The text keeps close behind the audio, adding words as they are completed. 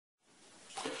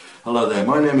Hello there,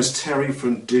 my name is Terry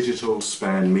from Digital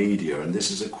Span Media, and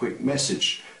this is a quick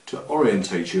message to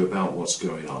orientate you about what's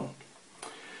going on.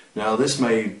 Now, this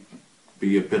may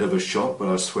be a bit of a shock, but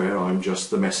I swear I'm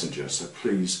just the messenger, so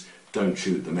please don't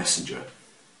shoot the messenger.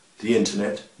 The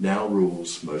internet now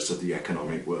rules most of the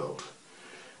economic world.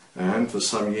 And for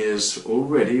some years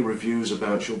already, reviews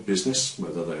about your business,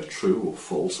 whether they're true or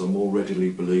false, are more readily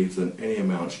believed than any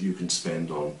amount you can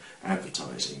spend on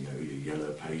advertising. You know, your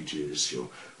yellow pages, your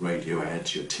radio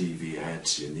ads, your TV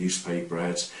ads, your newspaper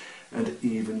ads, and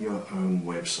even your own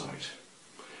website.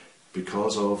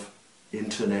 Because of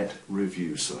internet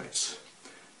review sites.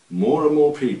 More and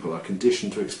more people are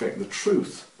conditioned to expect the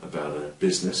truth about a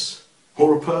business,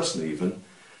 or a person even,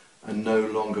 and no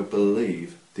longer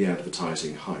believe the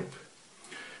advertising hype.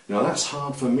 Now, that's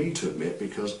hard for me to admit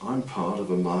because I'm part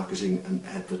of a marketing and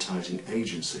advertising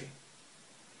agency.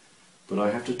 But I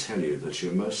have to tell you that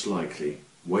you're most likely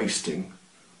wasting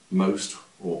most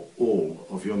or all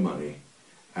of your money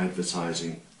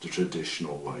advertising the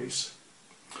traditional ways.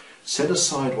 Set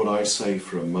aside what I say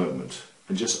for a moment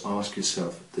and just ask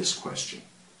yourself this question.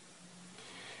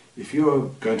 If you are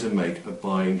going to make a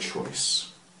buying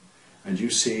choice and you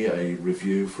see a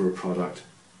review for a product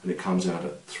and it comes out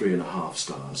at 3.5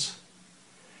 stars,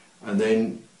 and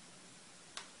then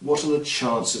what are the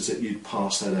chances that you'd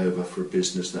pass that over for a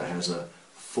business that has a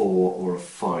 4 or a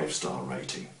 5-star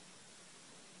rating?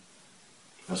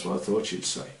 That's what I thought you'd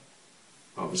say.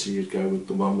 Obviously you'd go with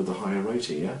the one with the higher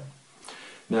rating, yeah?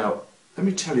 Now, let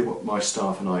me tell you what my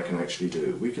staff and I can actually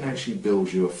do. We can actually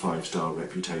build you a 5-star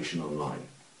reputation online.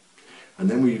 And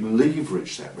then we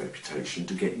leverage that reputation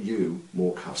to get you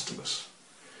more customers.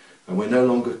 And we're no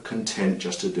longer content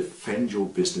just to defend your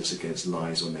business against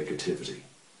lies or negativity.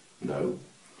 No.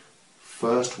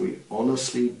 First, we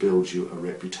honestly build you a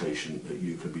reputation that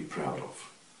you can be proud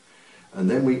of. And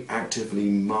then we actively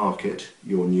market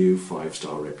your new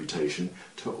 5-star reputation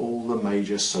to all the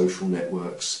major social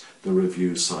networks, the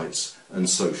review sites and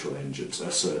social engines,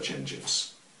 search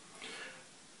engines.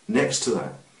 Next to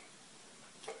that,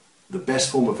 the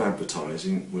best form of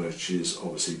advertising, which is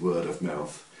obviously word of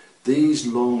mouth, these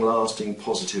long-lasting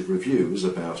positive reviews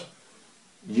about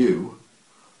you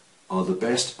are the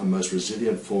best and most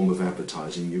resilient form of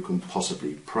advertising you can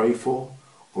possibly pray for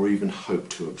or even hope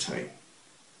to obtain.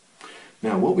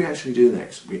 Now, what we actually do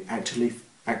next, we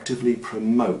actively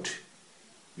promote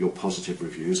your positive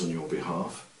reviews on your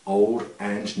behalf, old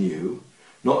and new,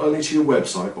 not only to your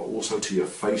website but also to your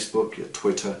Facebook, your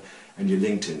Twitter and your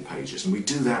LinkedIn pages. And we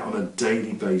do that on a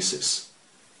daily basis.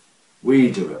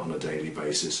 We do it on a daily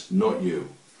basis, not you.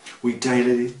 We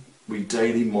daily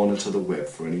monitor the web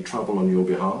for any trouble on your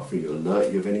behalf. We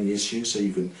alert you of any issues so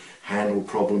you can handle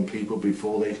problem people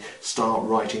before they start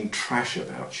writing trash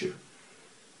about you.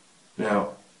 Now,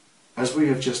 as we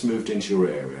have just moved into your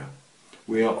area,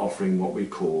 we are offering what we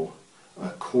call a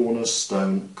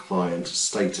cornerstone client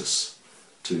status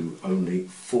to only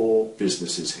 4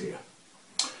 businesses here.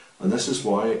 And this is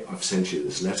why I've sent you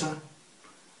this letter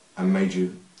and made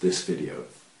you this video.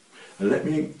 And let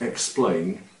me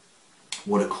explain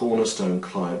what a cornerstone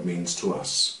client means to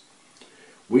us.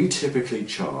 We typically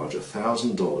charge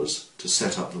 $1,000 to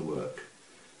set up the work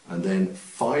and then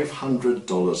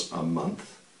 $500 a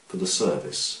month for the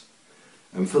service.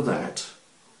 And for that,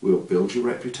 we'll build your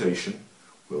reputation,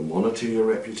 we'll monitor your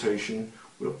reputation,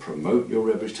 we'll promote your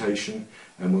reputation,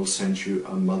 and we'll send you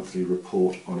a monthly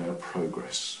report on our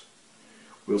progress.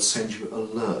 We'll send you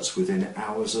alerts within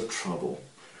hours of trouble.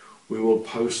 We will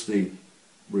post the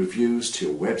reviews to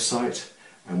your website,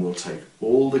 and we'll take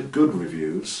all the good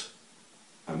reviews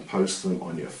and post them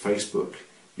on your Facebook,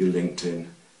 your LinkedIn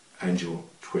and your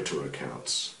Twitter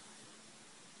accounts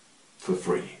for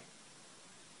free.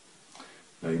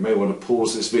 Now, you may want to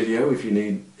pause this video if you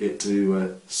need it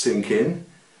to sink in,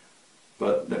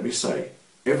 but let me say,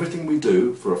 everything we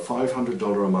do for a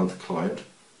 $500 a month client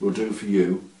we'll do for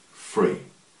you free.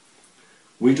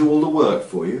 We do all the work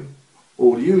for you.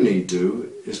 All you need to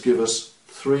do is give us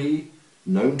 3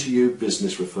 known to you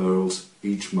business referrals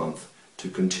each month to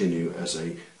continue as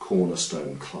a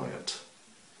cornerstone client.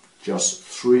 Just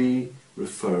 3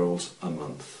 referrals a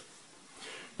month.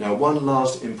 Now, one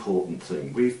last important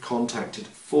thing. We've contacted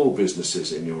 4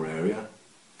 businesses in your area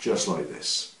just like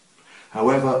this.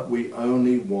 However, we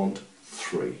only want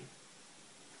 3.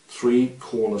 3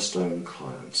 cornerstone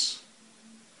clients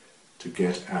to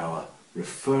get our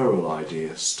referral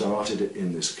idea started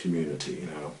in this community.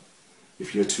 Now,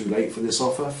 if you're too late for this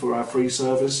offer for our free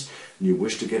service and you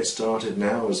wish to get started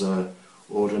now as an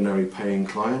ordinary paying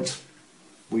client,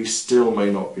 we still may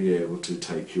not be able to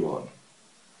take you on.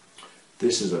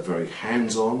 This is a very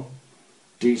hands-on,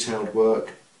 detailed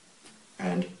work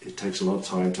and it takes a lot of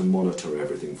time to monitor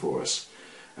everything for us.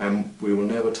 And we will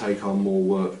never take on more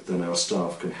work than our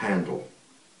staff can handle.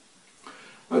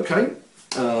 Okay,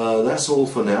 that's all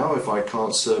for now. If I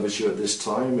can't service you at this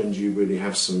time and you really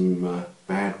have some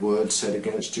bad words said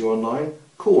against you online,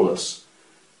 call us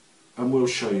and we'll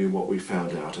show you what we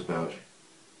found out about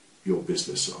your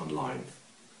business online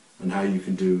and how you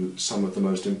can do some of the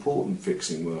most important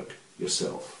fixing work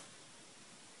yourself.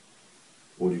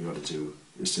 All you've got to do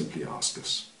is simply ask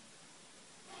us.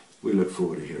 We look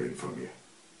forward to hearing from you.